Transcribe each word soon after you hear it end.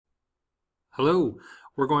Hello,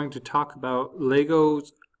 we're going to talk about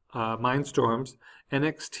Lego's Mindstorm's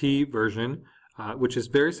NXT version, which is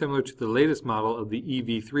very similar to the latest model of the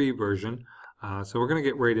EV3 version. So we're going to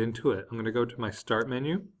get right into it. I'm going to go to my Start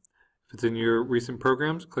menu. If it's in your recent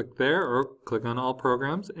programs, click there or click on All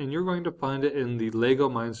Programs, and you're going to find it in the Lego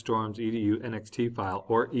Mindstorm's EDU NXT file,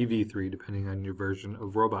 or EV3, depending on your version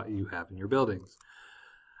of robot you have in your buildings.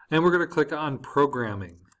 And we're going to click on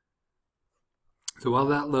Programming. So while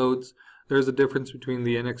that loads, there's a difference between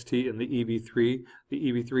the NXT and the EV3. The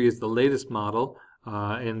EV3 is the latest model,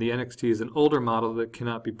 and the NXT is an older model that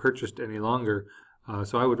cannot be purchased any longer.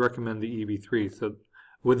 So I would recommend the EV3. So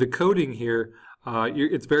with the coding here,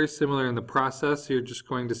 it's very similar in the process. You're just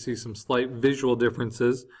going to see some slight visual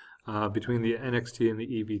differences between the NXT and the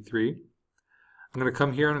EV3. I'm going to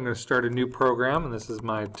come here and I'm going to start a new program, and this is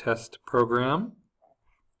my test program.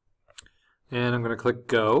 And I'm going to click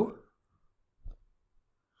Go.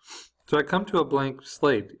 So I come to a blank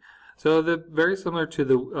slate. So very similar to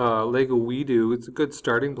the Lego WeDo, it's a good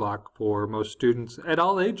starting block for most students at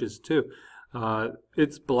all ages too.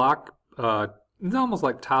 It's almost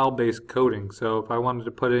like tile-based coding. So if I wanted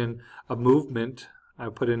to put in a movement, I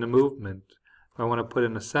put in a movement. If I want to put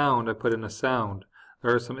in a sound, I put in a sound.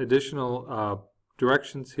 There are some additional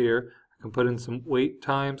directions here. I can put in some wait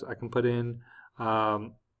times. I can put in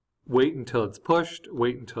wait until it's pushed,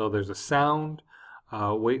 wait until there's a sound,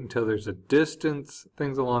 wait until there's a distance,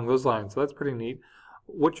 things along those lines. So that's pretty neat.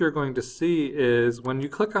 What you're going to see is when you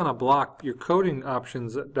click on a block, your coding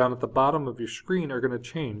options down at the bottom of your screen are going to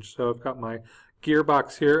change. So I've got my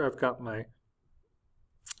gearbox here, I've got my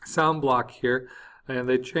sound block here, and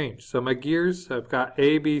they change. So my gears, I've got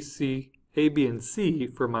A, B, and C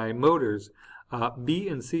for my motors. B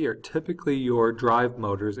and C are typically your drive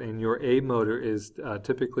motors, and your A motor is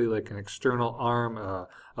typically like an external arm, a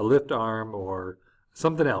lift arm, or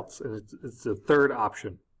something else. It's the third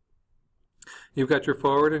option. You've got your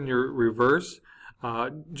forward and your reverse.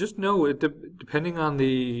 Just know, depending on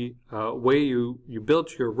the way you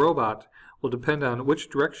build your robot, will depend on which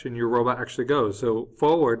direction your robot actually goes. So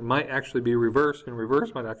forward might actually be reverse, and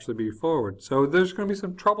reverse might actually be forward. So there's going to be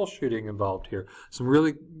some troubleshooting involved here. Some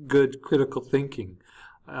really good critical thinking.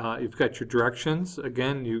 You've got your directions.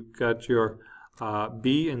 Again, you've got your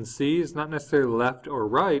B and C. It's not necessarily left or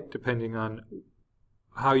right, depending on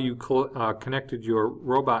how you connected your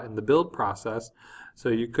robot in the build process. So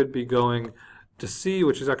you could be going to C,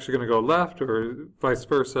 which is actually going to go left, or vice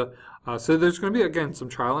versa. So there's going to be, again, some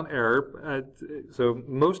trial and error. So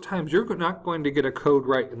most times you're not going to get a code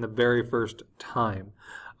right in the very first time.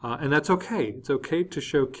 And that's okay. It's okay to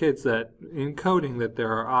show kids that in coding that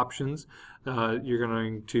there are options. You're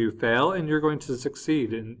going to fail and you're going to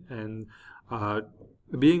succeed. And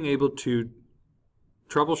being able to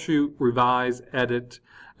troubleshoot, revise, edit,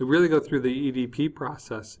 and really go through the EDP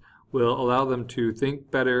process will allow them to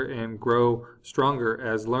think better and grow stronger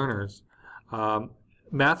as learners.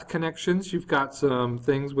 Math connections, you've got some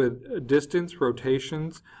things with distance,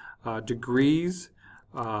 rotations, degrees,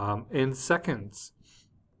 and seconds.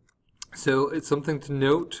 So it's something to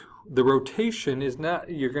note. The rotation is not,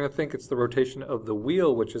 you're going to think it's the rotation of the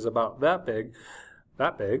wheel, which is about that big.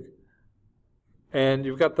 And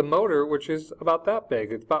you've got the motor, which is about that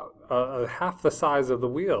big. It's about half the size of the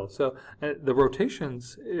wheel. So the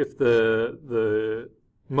rotations, if the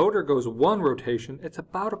motor goes one rotation, it's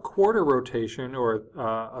about a quarter rotation, or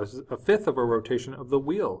a fifth of a rotation of the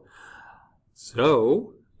wheel.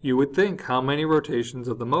 So you would think, how many rotations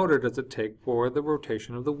of the motor does it take for the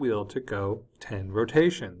rotation of the wheel to go 10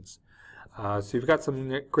 rotations? So you've got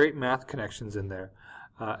some great math connections in there.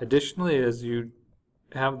 Additionally, as you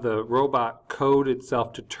have the robot code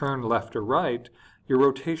itself to turn left or right, your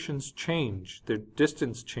rotations change, their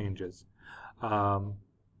distance changes. Some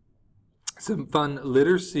fun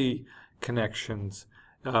literacy connections.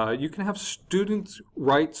 You can have students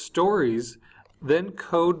write stories, then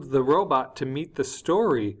code the robot to meet the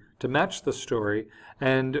story, to match the story,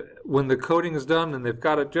 and when the coding is done and they've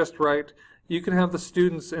got it just right, you can have the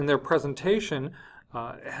students in their presentation,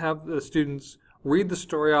 have the students read the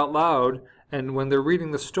story out loud, and when they're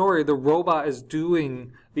reading the story, the robot is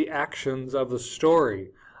doing the actions of the story.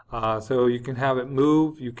 So you can have it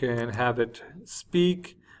move, you can have it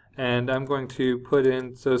speak, and I'm going to put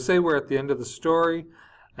in, so say we're at the end of the story,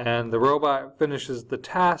 and the robot finishes the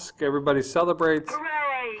task, everybody celebrates.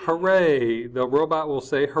 Hooray! Hooray! The robot will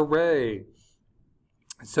say hooray.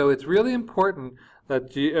 So it's really important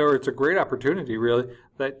that you, or it's a great opportunity really,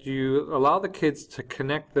 that you allow the kids to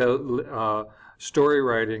connect the story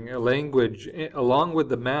writing, language, along with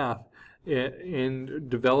the math in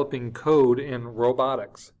developing code in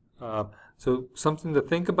robotics. So something to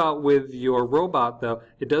think about with your robot, though,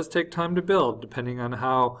 it does take time to build depending on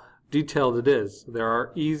how detailed it is. There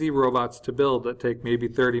are easy robots to build that take maybe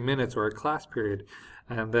 30 minutes or a class period,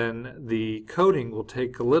 and then the coding will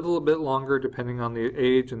take a little bit longer depending on the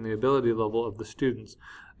age and the ability level of the students,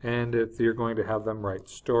 and if you're going to have them write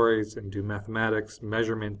stories and do mathematics,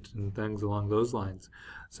 measurement, and things along those lines.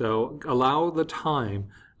 So allow the time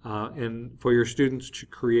for your students to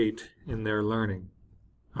create in their learning.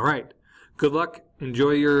 All right, good luck.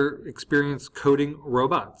 Enjoy your experience coding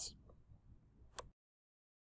robots.